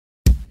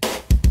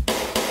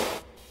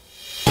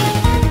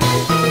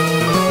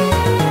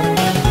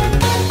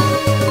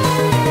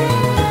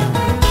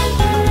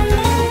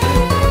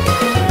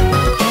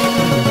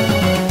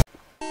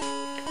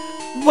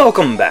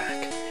Welcome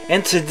back,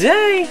 and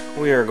today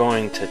we are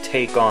going to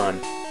take on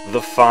the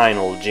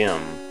final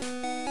gym.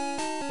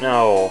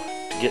 Now,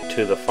 to get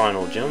to the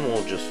final gym,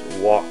 we'll just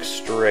walk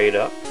straight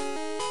up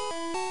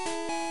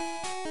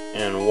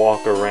and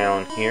walk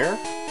around here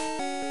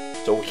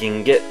so we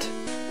can get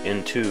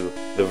into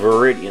the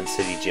Viridian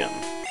City gym.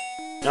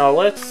 Now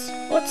let's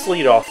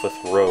lead off with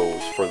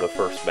Rose for the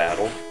first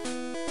battle.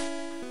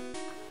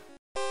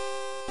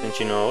 Since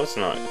you know it's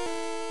not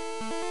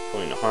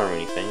going to harm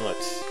anything,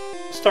 let's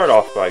start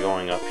off by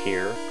going up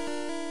here.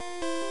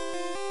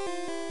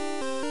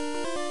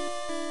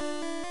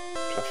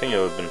 I think it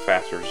would have been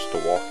faster just to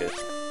walk it.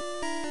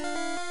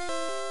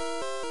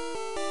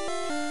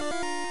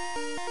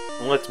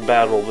 And let's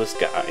battle this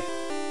guy.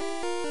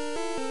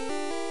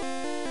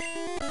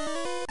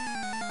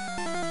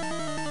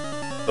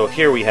 So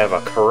here we have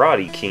a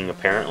Karate King,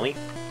 apparently.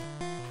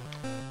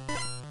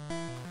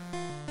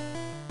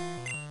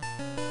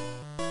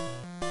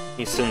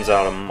 He sends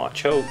out a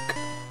Machoke.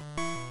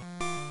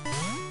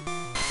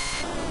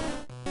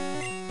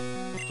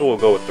 So we'll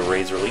go with the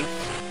Razor Leaf.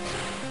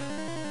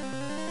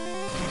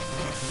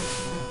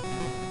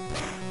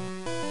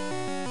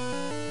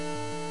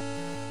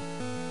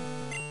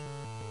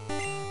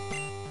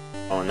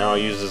 Oh, now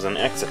he uses an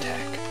X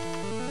attack.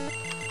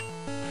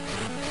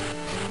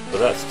 So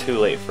that's too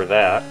late for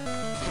that.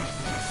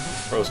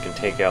 Rose can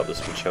take out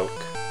this Machoke.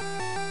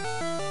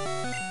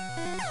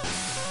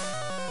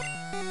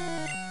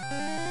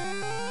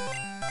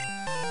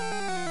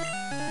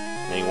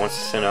 And he wants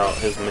to send out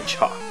his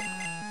Machop.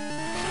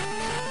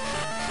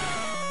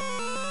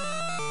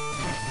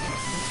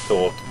 So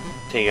we'll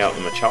take out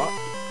the Machop.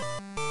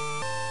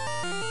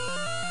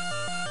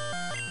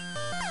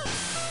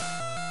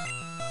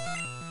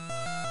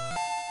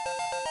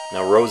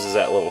 Now Rose is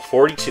at level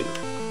 42.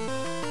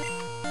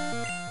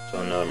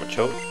 So another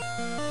Machoke.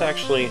 It's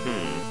actually,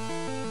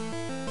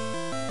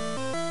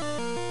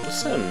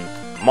 let's send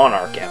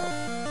Monarch out.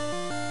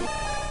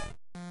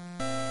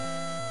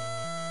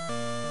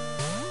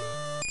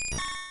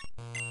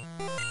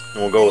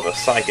 And we'll go with a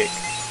Psychic.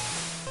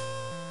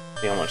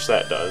 See how much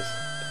that does.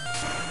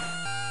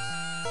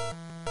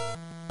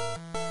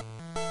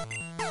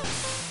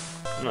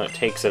 And that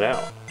takes it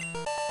out.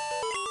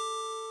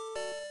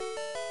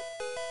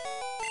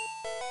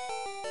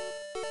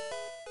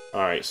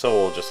 Alright, so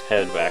we'll just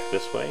head back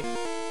this way.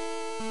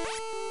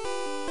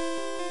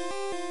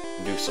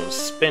 Do some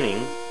spinning.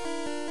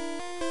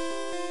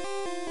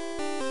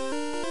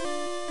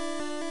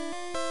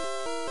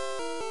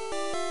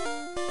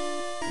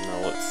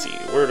 Now let's see,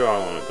 where do I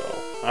want to go?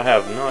 I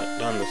have not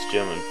done this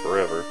gym in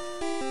forever,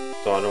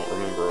 so I don't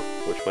remember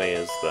which way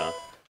is the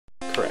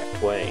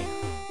correct way.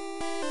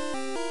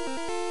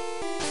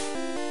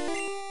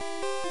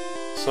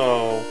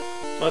 So,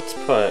 let's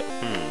put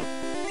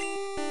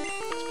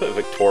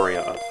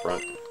Victoria up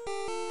front.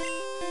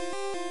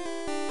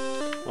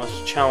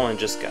 Let's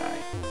challenge this guy.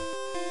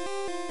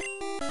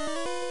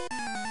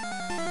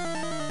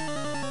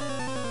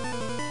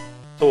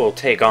 So we'll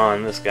take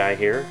on this guy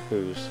here,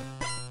 who's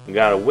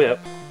got a whip.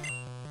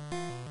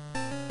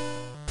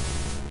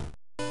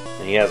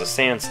 And he has a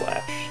Sand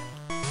Slash.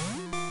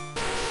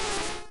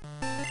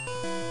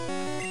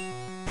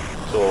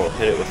 So we'll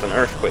hit it with an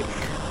Earthquake.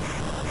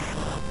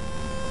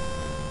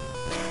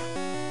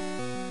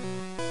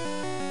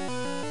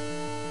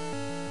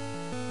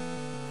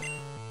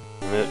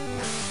 It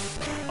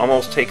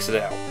almost takes it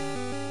out.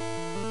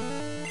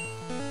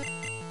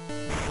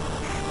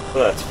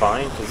 But that's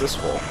fine, because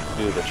this will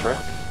do the trick.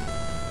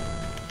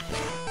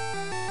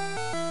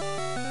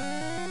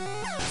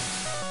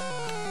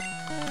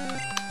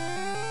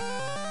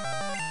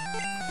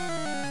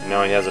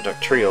 Now he has a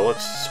Ductrio.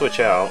 Let's switch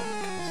out.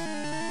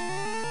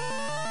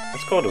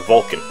 Let's go to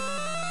Vulcan.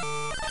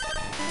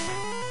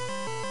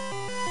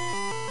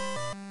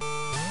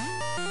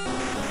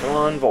 Come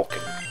on,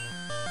 Vulcan.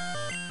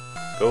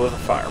 Go with a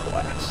Fire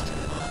Blast.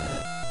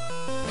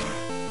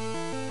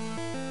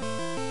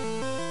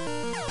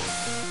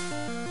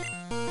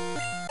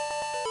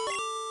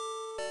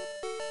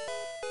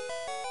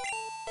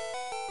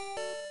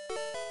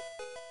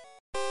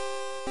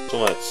 So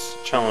let's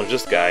challenge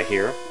this guy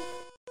here.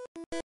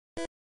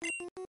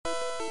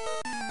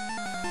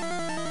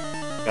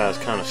 This guy's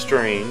kind of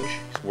strange.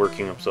 He's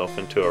working himself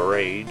into a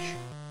rage.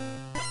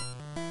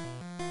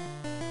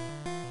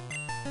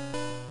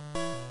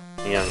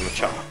 He has a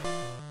Machop.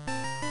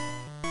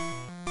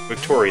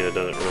 Victoria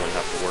doesn't really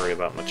have to worry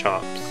about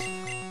Machops.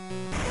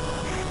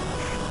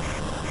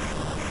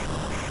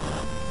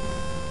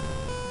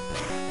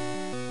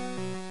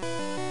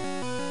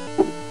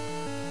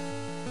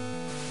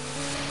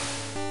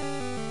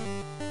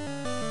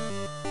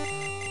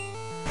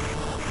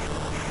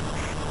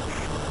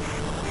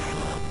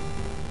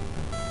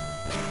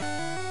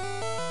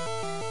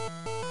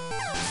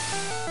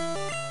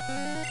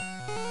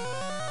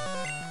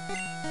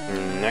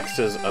 Next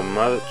is a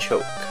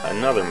Machoke,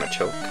 another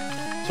Machoke.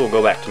 So we'll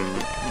go back to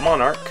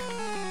Monarch.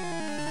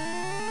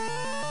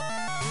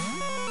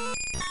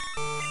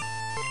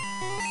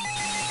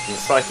 And the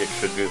Psychic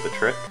should do the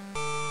trick.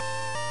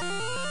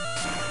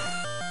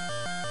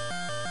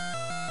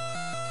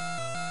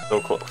 So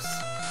close.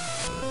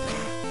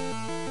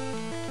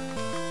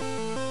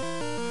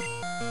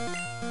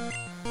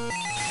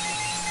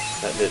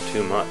 That did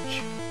too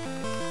much.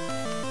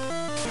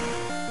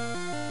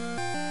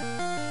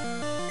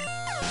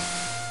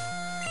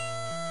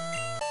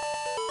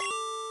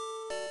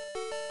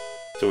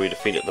 So we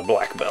defeated the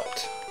black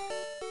belt.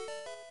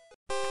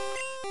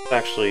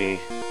 Actually,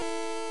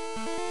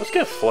 let's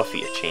give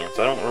Fluffy a chance.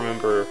 I don't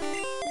remember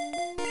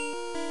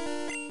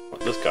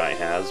what this guy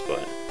has, but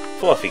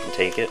Fluffy can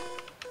take it.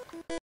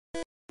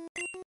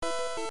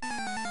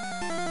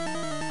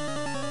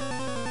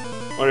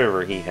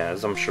 Whatever he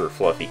has, I'm sure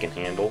Fluffy can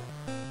handle.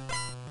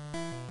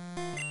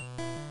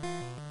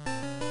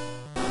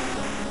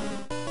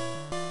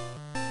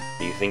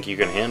 Do you think you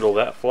can handle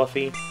that,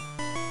 Fluffy?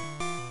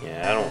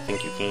 Yeah, I don't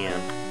think you can.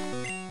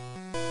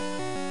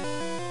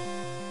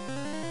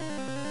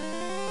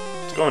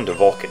 Let's go into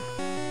Vulcan.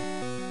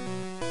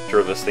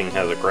 Sure, this thing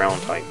has a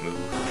ground type move.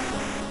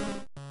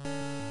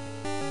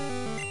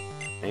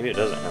 Maybe it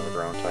doesn't have a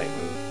ground type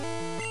move.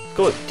 Let's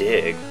go with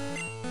Dig.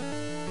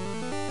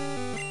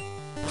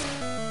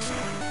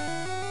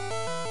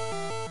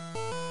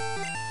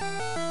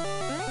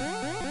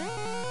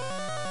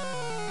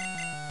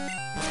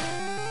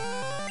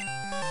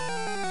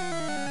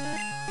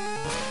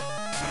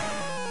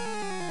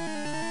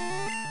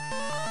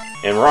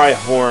 And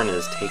Rhyhorn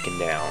is taken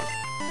down.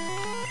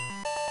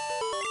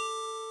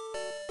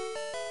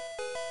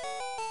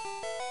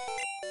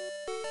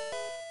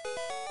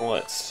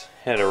 Let's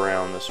head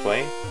around this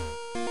way.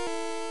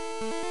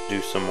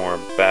 Do some more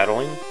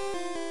battling.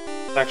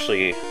 Let's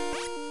actually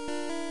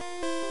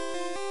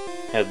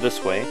head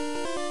this way.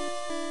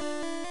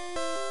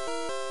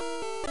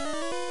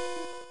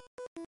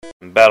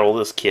 And battle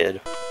this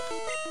kid.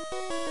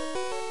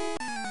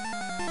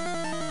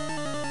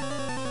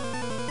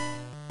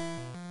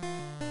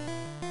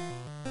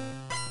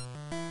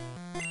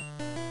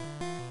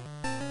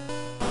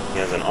 He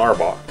has an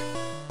Arbok.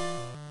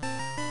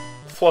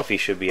 Fluffy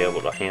should be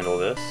able to handle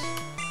this.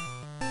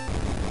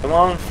 Come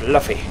on,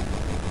 Fluffy!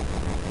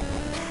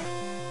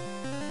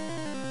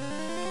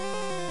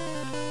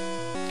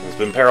 He's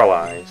been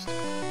paralyzed.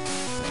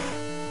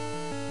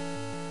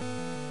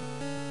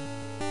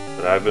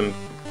 But I've been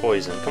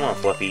poisoned. Come on,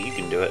 Fluffy, you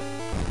can do it.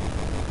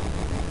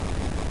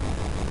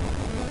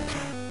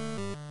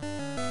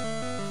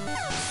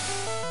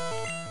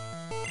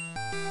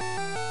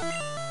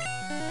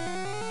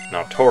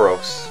 Now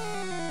Tauros.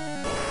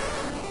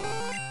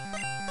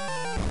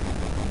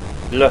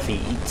 Fluffy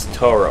eats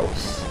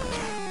Tauros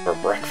for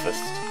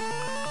breakfast.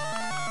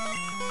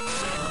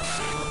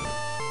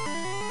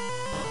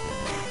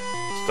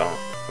 Stomp.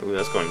 Ooh,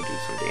 that's going to do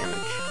some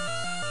damage.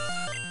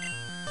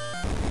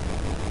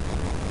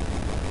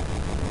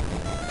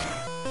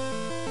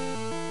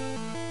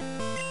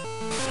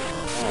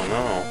 Oh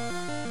no.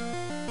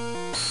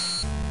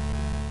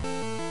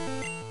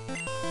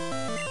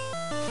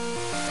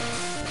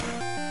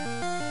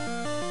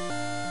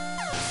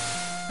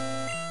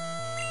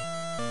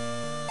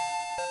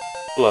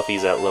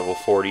 Fluffy's at level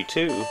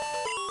 42.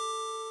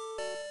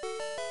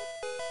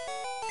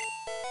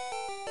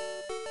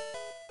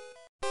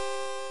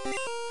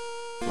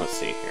 Let's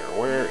see here.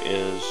 Where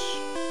is...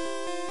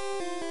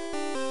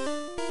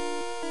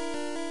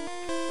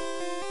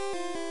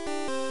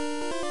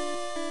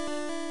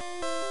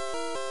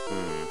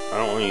 I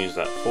don't want to use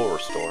that full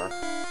restore.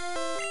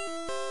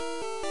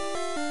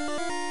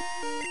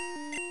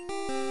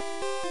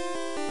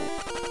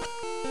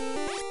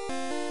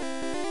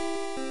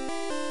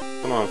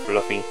 Come on,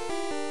 Fluffy.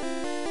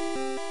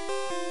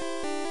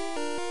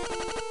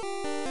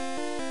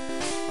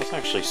 Let's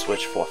actually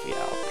switch Fluffy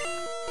out.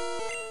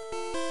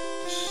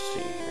 Let's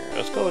see here.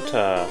 Let's go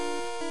to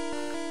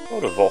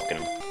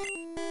Vulcan.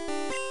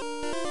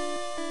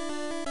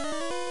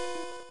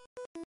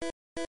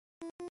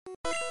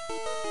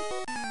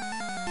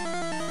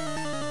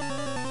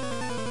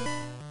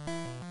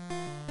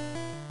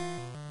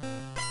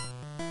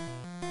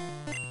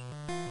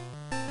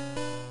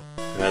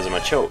 Who has a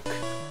Machoke?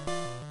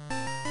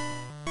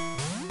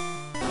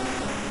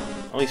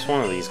 At least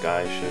one of these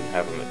guys should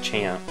have a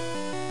Machamp.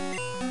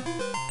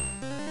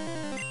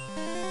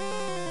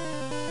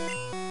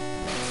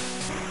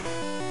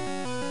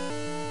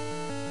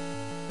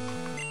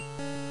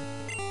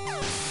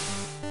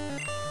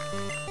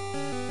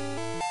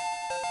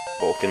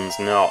 Vulcan's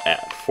now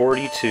at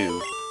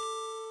 42.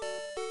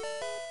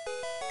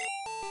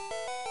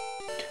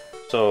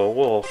 So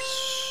we'll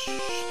see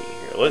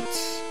here.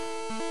 Let's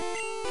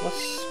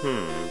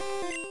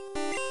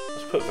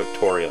put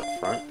Victoria up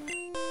front.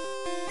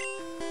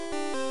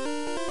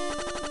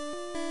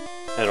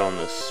 Head on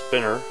this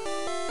spinner.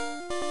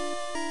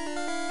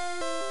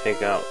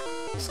 Take out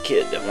this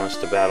kid that wants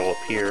to battle up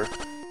here.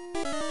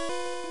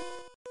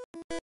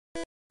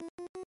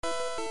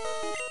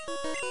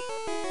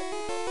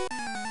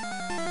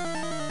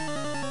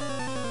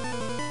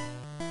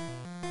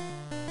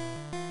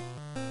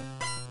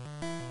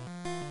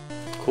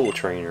 Cool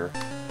trainer.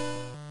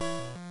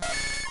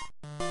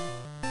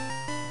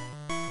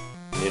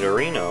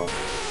 Nidorino.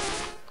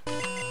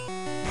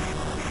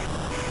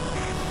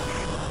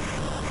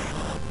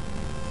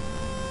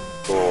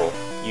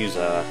 use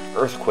a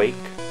earthquake.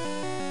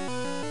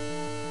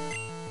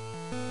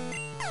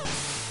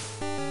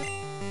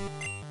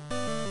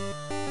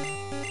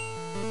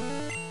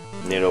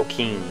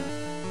 Nidoking.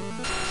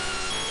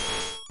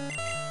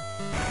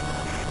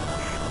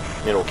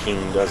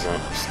 Nidoking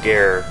doesn't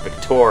scare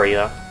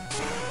Victoria.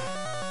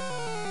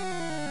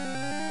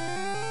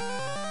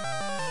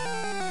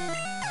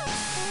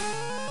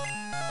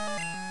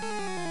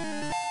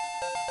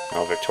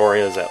 Now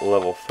Victoria's at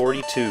level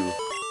 42.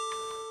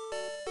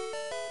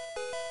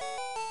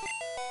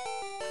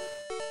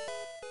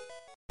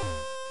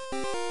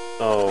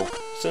 So,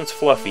 since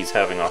Fluffy's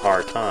having a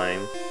hard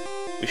time,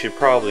 we should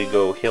probably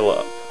go heal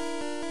up.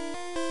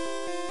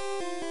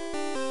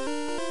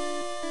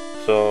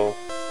 So,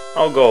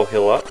 I'll go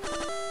heal up,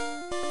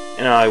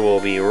 and I will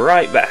be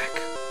right back.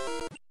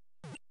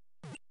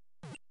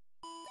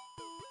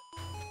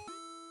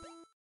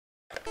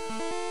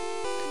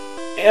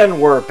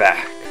 And we're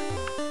back.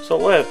 So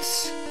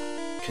let's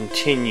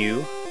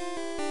continue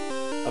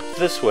up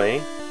this way,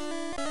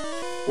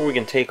 where we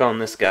can take on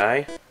this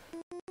guy.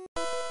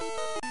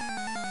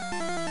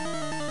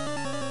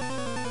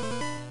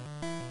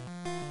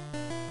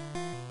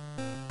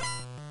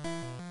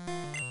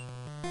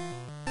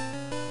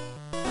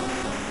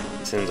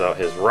 Sends out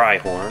his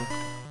Rhyhorn.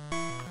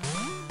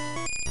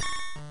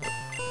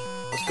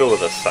 Let's go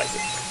with a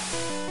Psychic.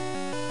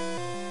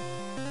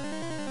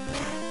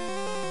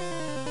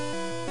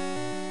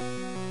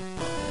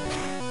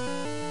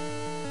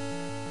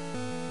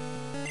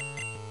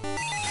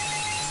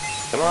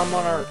 Come on,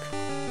 Monarch.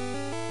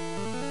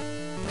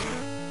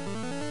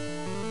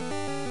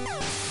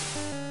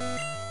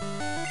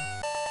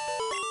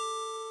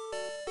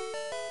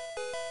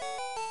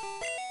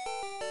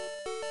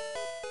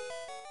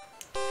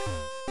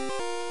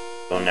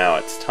 So now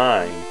it's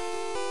time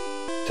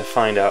to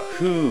find out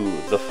who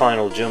the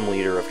final gym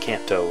leader of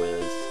Kanto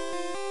is.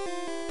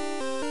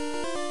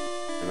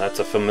 And that's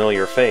a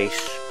familiar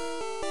face.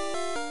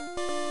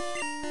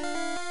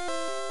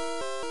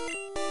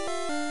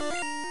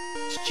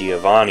 It's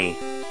Giovanni.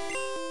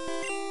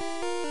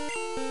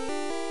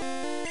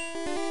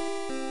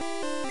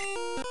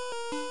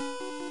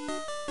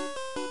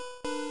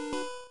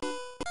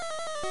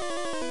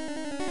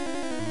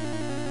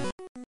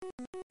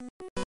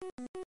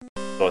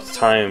 So it's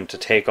time to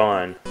take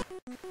on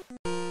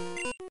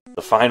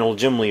the final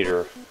gym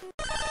leader.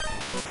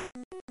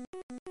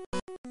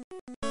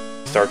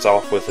 Starts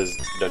off with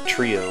the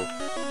trio.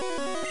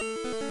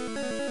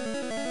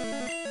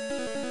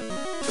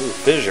 Ooh,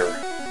 Fissure.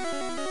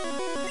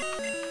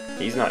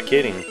 He's not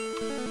kidding.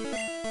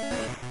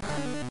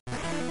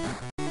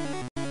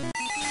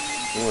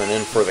 He went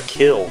in for the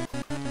kill.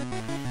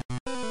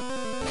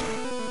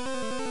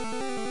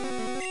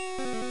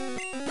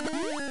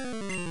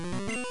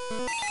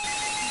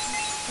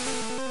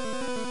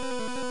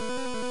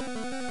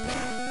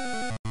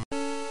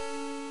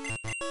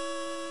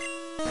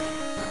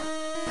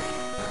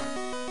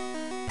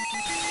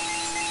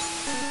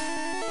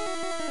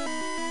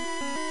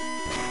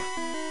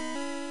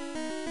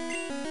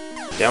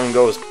 Down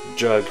goes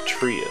Jug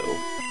Trio.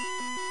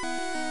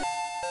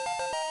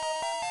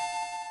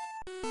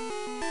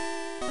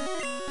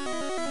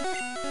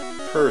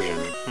 Persian,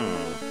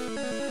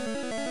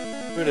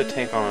 Who to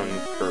take on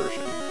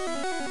Persian?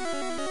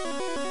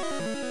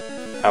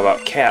 How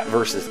about cat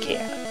versus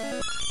cat?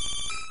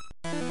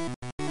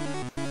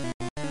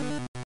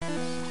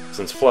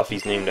 Since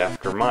Fluffy's named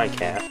after my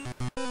cat,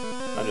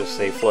 I'll just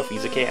say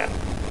Fluffy's a cat.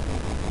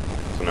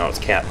 So now it's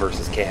cat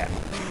versus cat.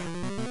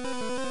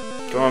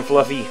 Come on,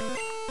 Fluffy.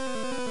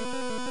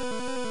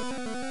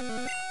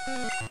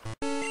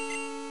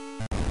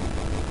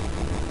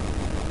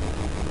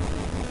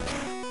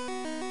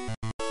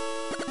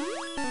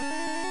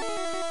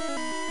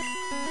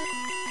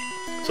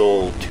 It's a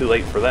little too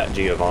late for that,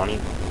 Giovanni.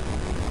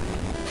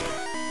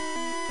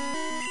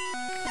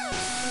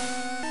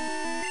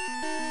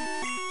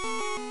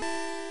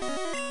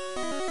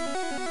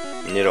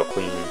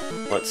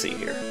 Nidoqueen. Let's see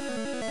here.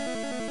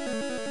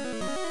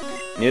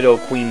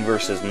 Nidoqueen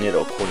versus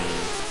Nidoqueen.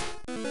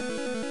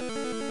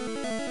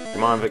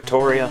 Come on,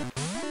 Victoria.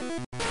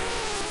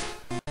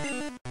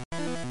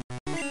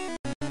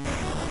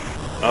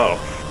 Oh.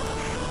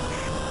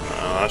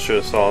 I should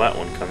have saw that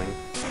one coming.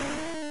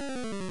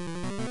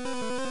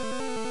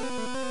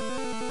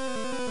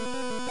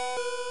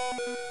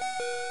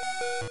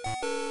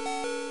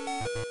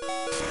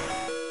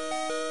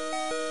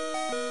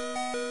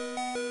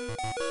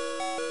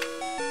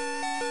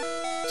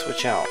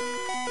 Switch out.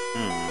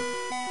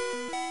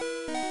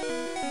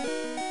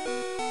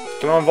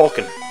 Come on,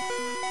 Vulcan.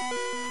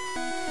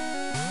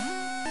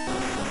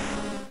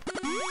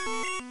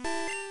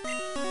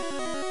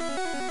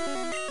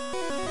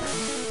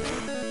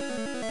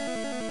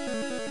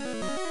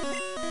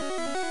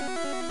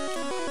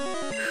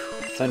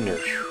 Thunder.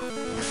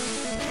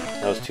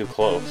 That was too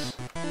close.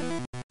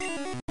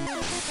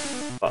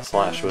 Thought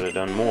Slash would have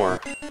done more.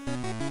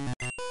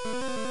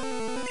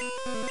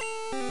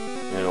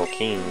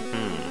 Nidoking.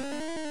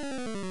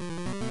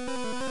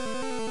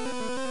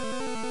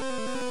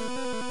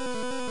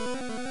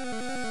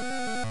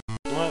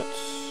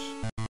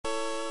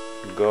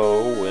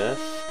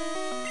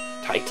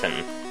 Titan.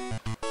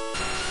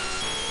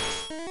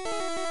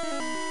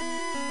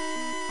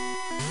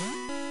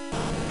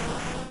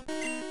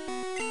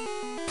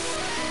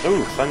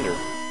 Ooh, thunder.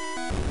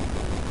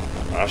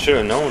 I should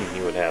have known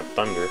he would have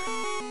thunder.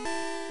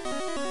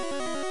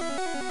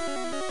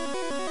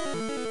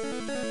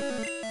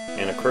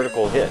 And a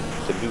critical hit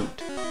to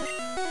boot.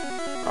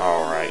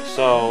 Alright,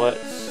 so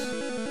let's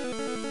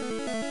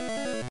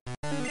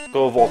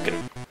go Vulcan.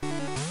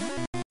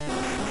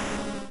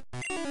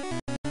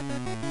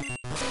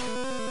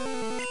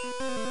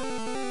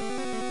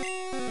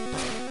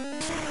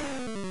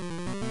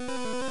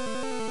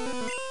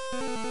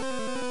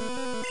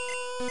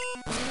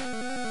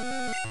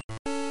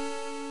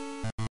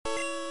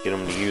 Get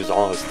him to use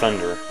all his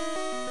thunder.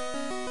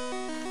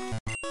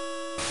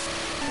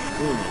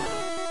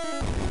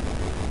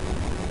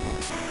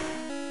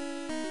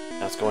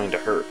 That's going to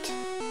hurt.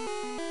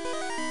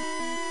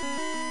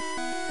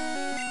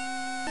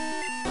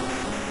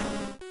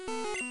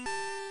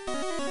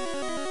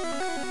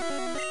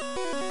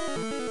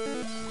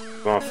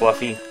 Come on,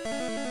 Fluffy.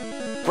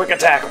 Quick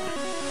attack him!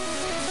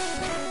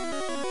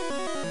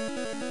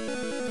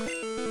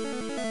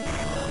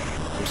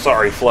 I'm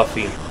sorry,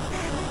 Fluffy.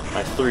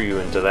 I threw you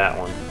into that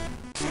one.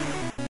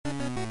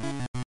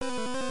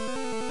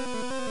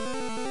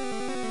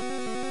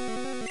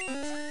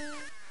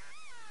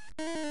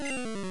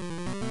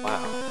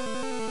 Wow.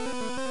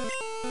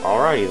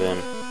 Alrighty then.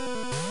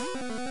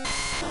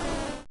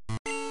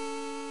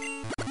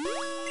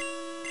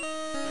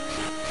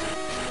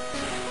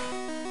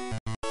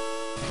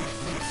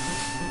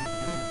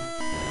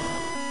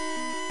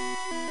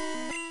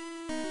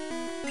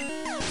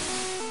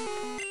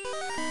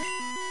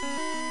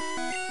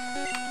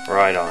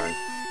 Right on.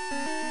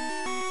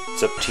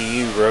 It's up to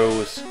you,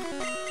 Rose.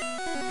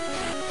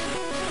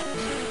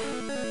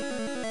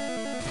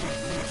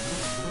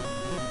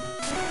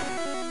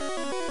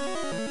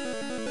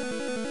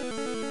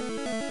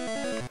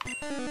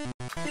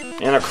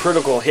 And a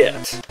critical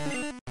hit.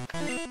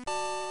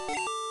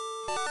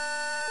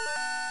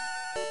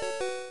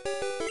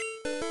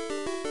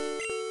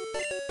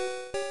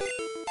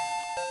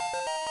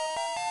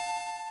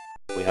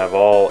 We have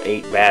all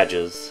 8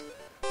 badges.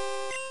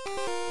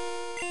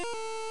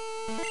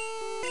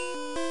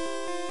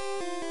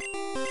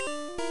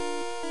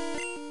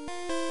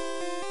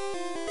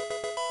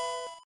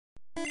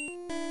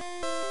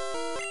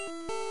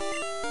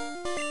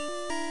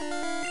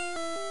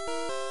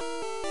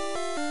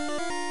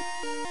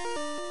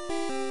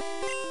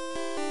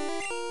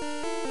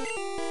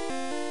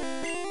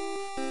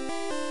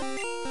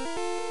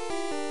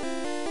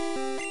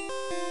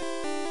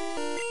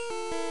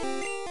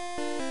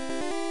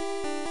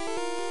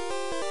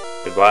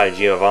 Goodbye,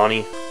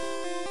 Giovanni.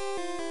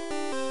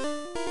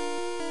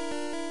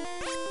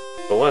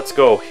 So let's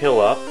go heal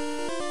up.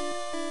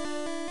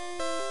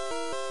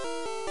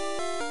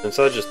 Since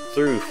I just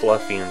threw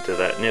Fluffy into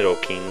that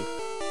Nidoking.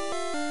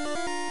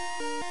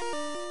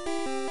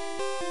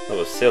 That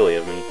was silly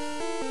of me.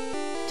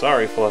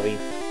 Sorry, Fluffy.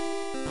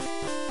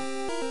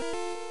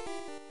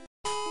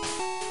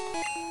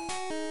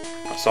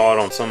 I saw it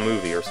on some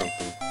movie or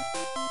something.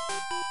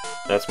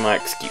 That's my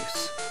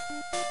excuse.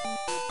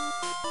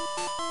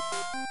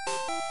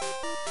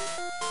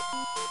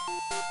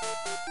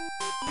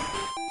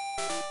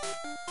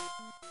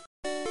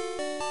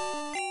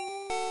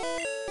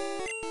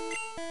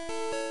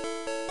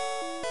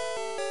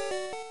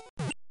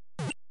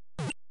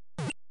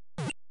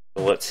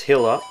 Let's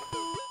heal up.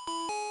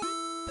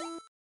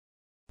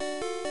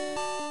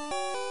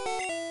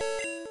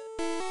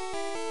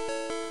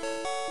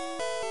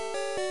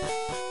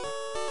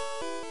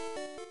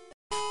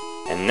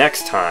 And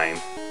next time,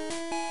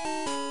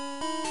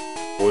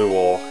 we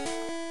will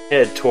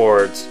head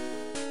towards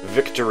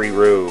Victory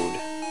Road.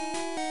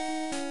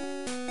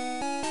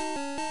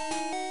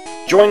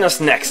 Join us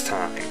next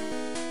time.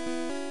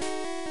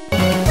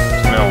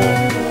 Now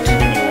we'll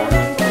continue on.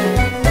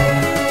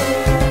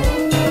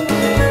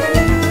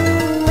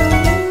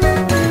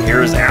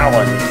 Here's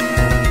Alan.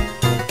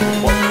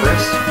 What,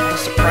 Chris? I'm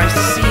surprised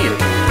to see you.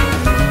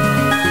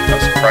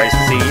 I'm surprised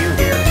to see you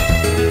here.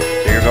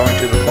 So you're going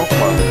to the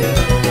Pokemon League.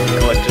 You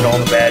collected all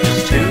the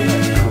badges too?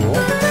 That's cool.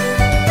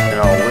 And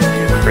I'll list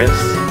you, Chris,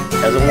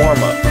 as a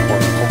warm-up for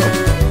Pokemon